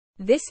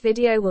This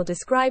video will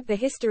describe the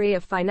history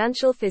of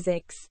financial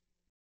physics.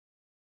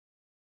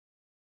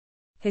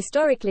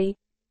 Historically,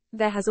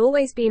 there has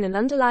always been an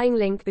underlying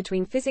link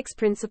between physics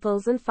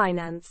principles and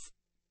finance.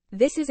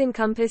 This is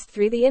encompassed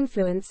through the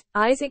influence,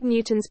 Isaac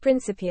Newton's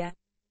Principia,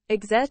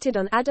 exerted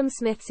on Adam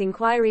Smith's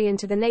inquiry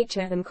into the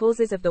nature and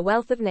causes of the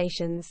wealth of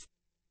nations.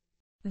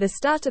 The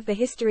start of the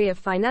history of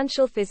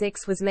financial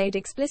physics was made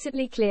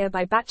explicitly clear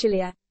by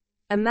Bachelier,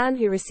 a man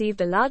who received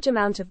a large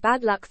amount of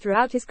bad luck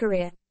throughout his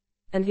career,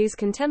 and whose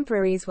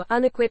contemporaries were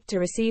unequipped to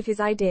receive his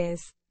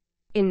ideas.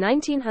 In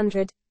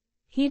 1900,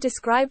 he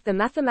described the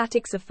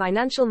mathematics of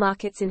financial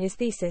markets in his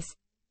thesis.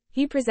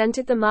 He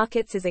presented the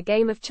markets as a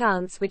game of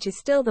chance, which is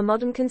still the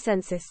modern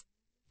consensus,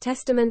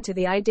 testament to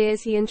the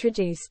ideas he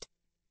introduced.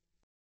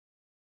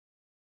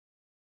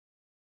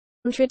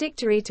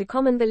 Contradictory to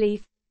common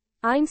belief,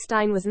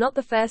 Einstein was not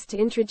the first to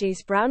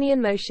introduce Brownian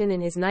motion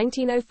in his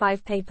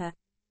 1905 paper.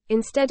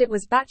 Instead, it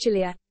was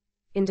Bachelier,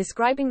 in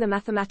describing the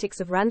mathematics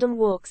of random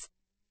walks,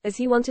 as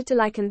he wanted to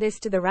liken this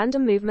to the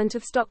random movement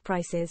of stock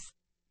prices.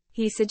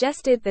 He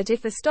suggested that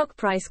if a stock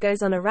price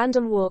goes on a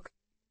random walk,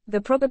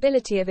 the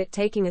probability of it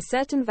taking a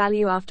certain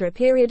value after a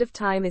period of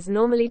time is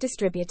normally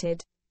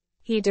distributed.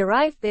 He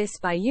derived this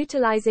by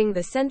utilizing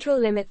the central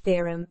limit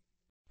theorem.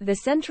 The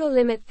central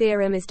limit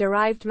theorem is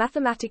derived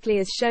mathematically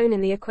as shown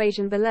in the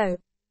equation below,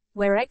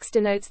 where x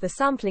denotes the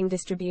sampling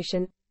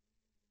distribution.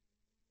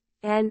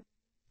 N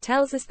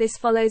tells us this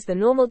follows the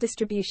normal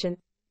distribution.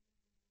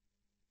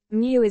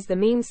 Mu is the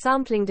mean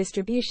sampling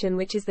distribution,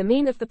 which is the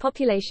mean of the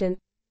population,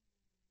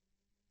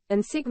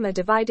 and sigma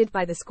divided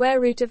by the square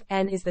root of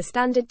n is the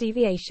standard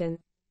deviation.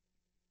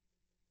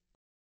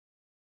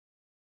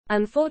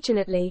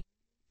 Unfortunately,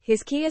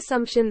 his key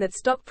assumption that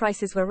stock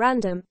prices were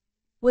random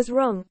was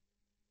wrong.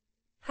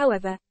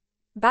 However,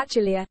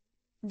 Bachelier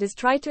does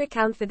try to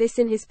account for this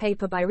in his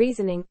paper by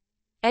reasoning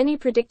any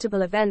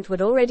predictable event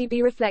would already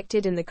be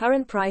reflected in the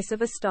current price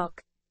of a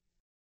stock.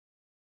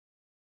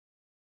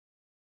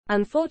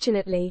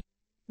 Unfortunately,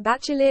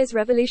 Bachelier's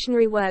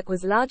revolutionary work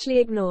was largely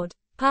ignored,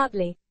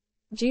 partly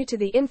due to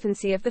the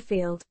infancy of the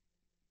field.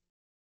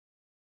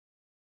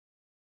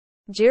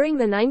 During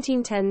the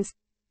 1910s,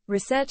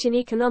 research in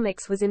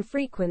economics was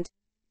infrequent,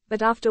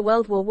 but after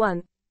World War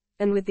I,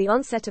 and with the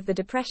onset of the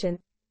Depression,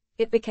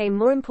 it became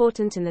more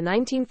important in the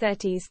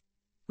 1930s,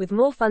 with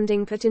more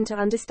funding put into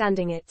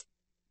understanding it.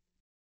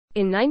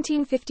 In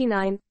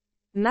 1959,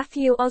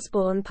 Matthew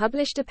Osborne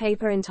published a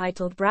paper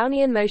entitled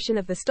Brownian Motion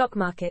of the Stock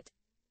Market.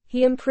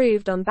 He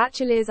improved on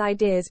Bachelier's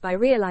ideas by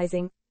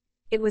realizing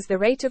it was the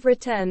rate of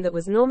return that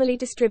was normally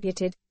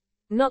distributed,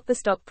 not the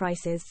stock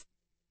prices.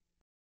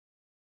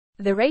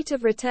 The rate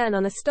of return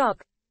on a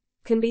stock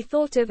can be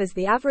thought of as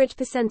the average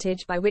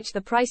percentage by which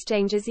the price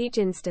changes each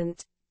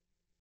instant.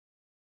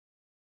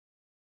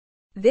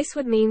 This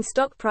would mean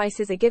stock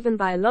prices are given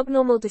by a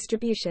log-normal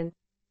distribution,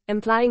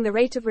 implying the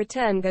rate of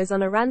return goes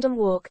on a random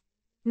walk,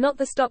 not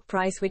the stock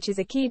price, which is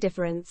a key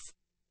difference.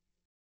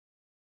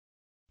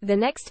 The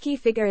next key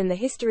figure in the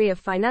history of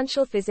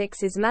financial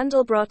physics is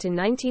Mandelbrot in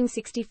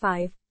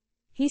 1965.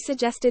 He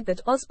suggested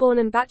that Osborne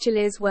and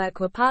Bachelier's work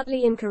were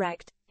partly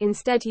incorrect.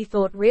 Instead, he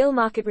thought real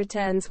market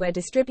returns were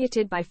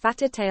distributed by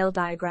fatter tail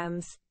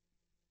diagrams.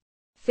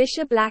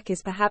 Fisher Black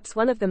is perhaps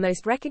one of the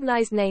most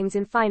recognized names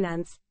in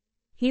finance.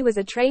 He was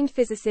a trained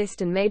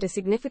physicist and made a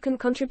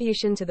significant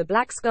contribution to the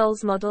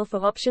Black-Scholes model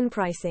for option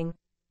pricing.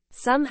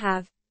 Some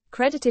have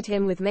credited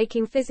him with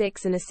making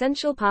physics an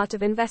essential part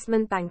of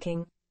investment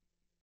banking.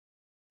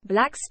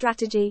 Black's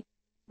strategy,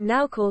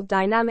 now called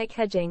dynamic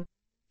hedging,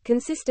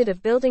 consisted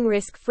of building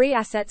risk-free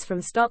assets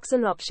from stocks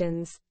and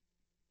options.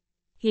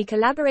 He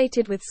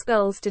collaborated with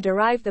Scholes to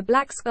derive the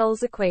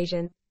Black-Scholes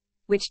equation,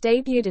 which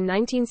debuted in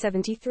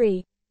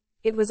 1973.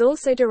 It was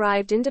also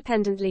derived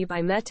independently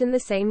by Merton the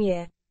same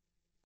year.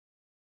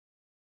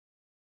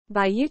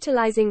 By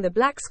utilizing the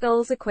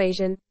Black-Scholes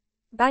equation,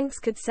 banks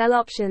could sell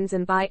options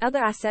and buy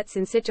other assets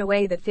in such a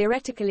way that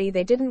theoretically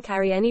they didn't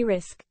carry any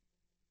risk.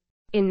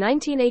 In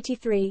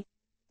 1983,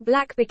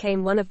 Black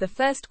became one of the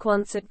first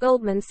quants at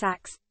Goldman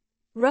Sachs.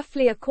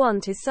 Roughly, a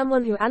quant is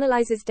someone who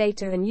analyzes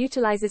data and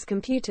utilizes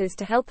computers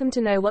to help him to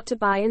know what to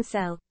buy and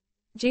sell.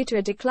 Due to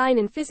a decline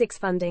in physics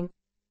funding,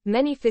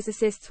 many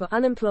physicists were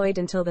unemployed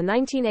until the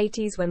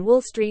 1980s, when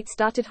Wall Street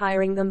started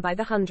hiring them by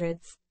the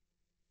hundreds.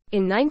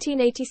 In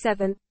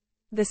 1987,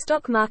 the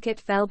stock market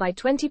fell by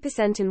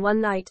 20% in one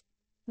night.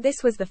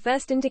 This was the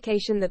first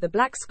indication that the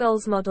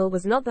Black-Scholes model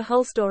was not the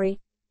whole story,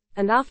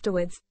 and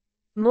afterwards,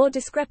 more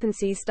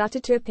discrepancies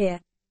started to appear.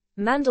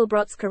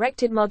 Mandelbrot's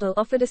corrected model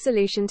offered a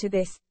solution to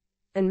this,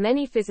 and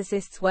many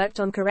physicists worked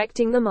on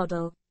correcting the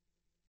model.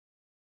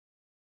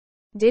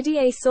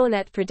 Didier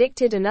Sornet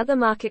predicted another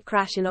market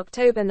crash in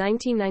October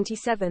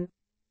 1997.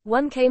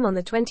 One came on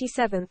the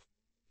 27th.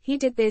 He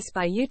did this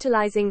by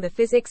utilizing the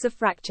physics of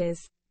fractures.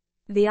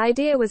 The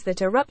idea was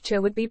that a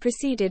rupture would be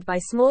preceded by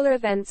smaller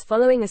events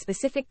following a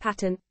specific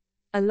pattern,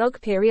 a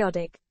log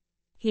periodic.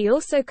 He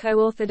also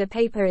co-authored a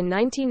paper in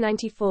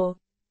 1994,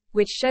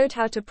 which showed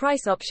how to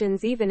price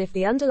options even if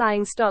the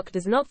underlying stock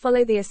does not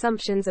follow the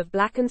assumptions of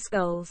Black and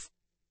Scholes.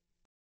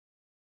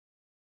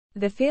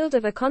 The field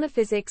of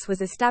econophysics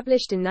was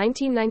established in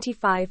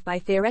 1995 by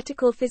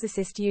theoretical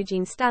physicist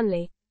Eugene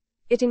Stanley.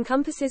 It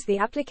encompasses the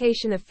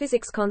application of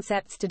physics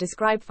concepts to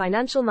describe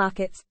financial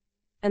markets,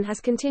 and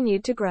has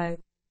continued to grow.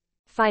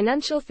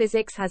 Financial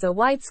physics has a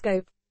wide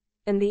scope,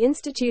 and the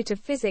Institute of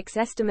Physics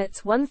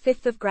estimates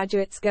 1/5 of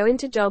graduates go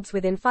into jobs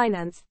within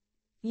finance,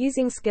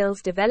 using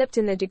skills developed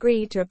in their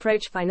degree to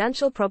approach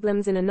financial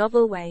problems in a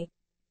novel way.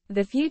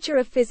 The future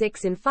of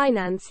physics in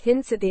finance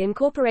hints at the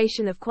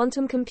incorporation of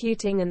quantum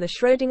computing and the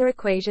Schrödinger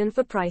equation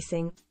for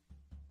pricing.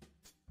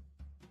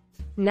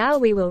 Now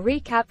we will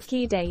recap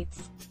key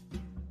dates.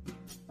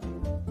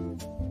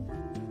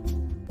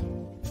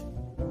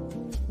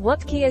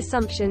 What key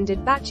assumption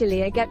did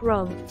Bachelier get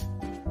wrong?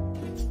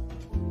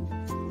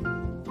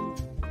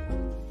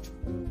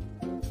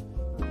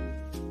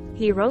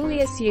 He wrongly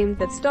assumed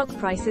that stock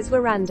prices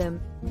were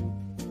random.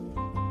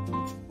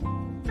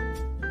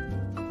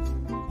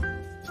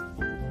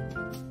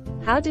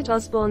 How did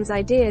Osborne's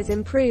ideas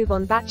improve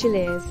on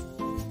Bachelier's?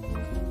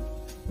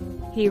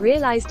 He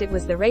realized it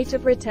was the rate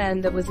of return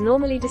that was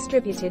normally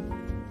distributed,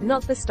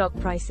 not the stock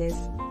prices.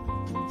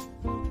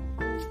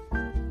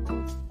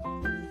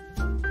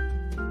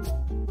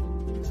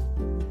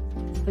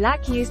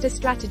 Black used a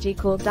strategy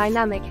called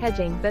dynamic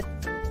hedging, but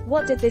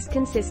what did this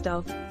consist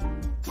of?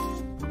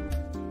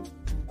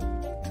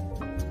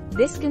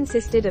 This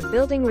consisted of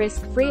building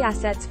risk-free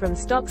assets from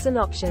stocks and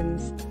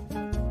options.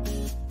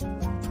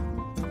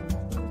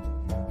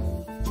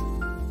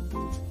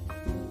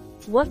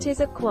 What is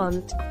a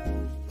quant?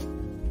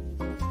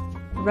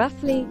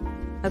 Roughly,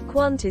 a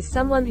quant is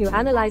someone who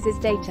analyzes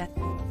data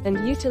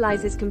and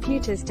utilizes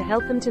computers to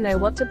help them to know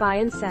what to buy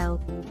and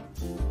sell.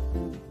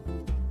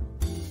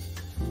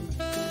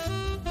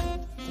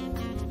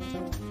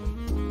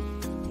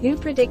 Who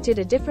predicted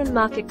a different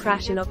market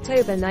crash in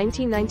October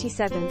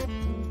 1997?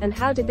 And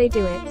how did they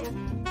do it?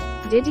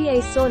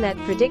 Didier Sornet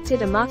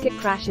predicted a market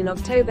crash in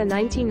October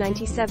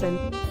 1997.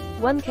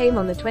 One came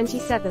on the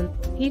 27th.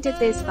 He did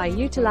this by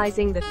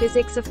utilizing the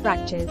physics of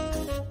fractures.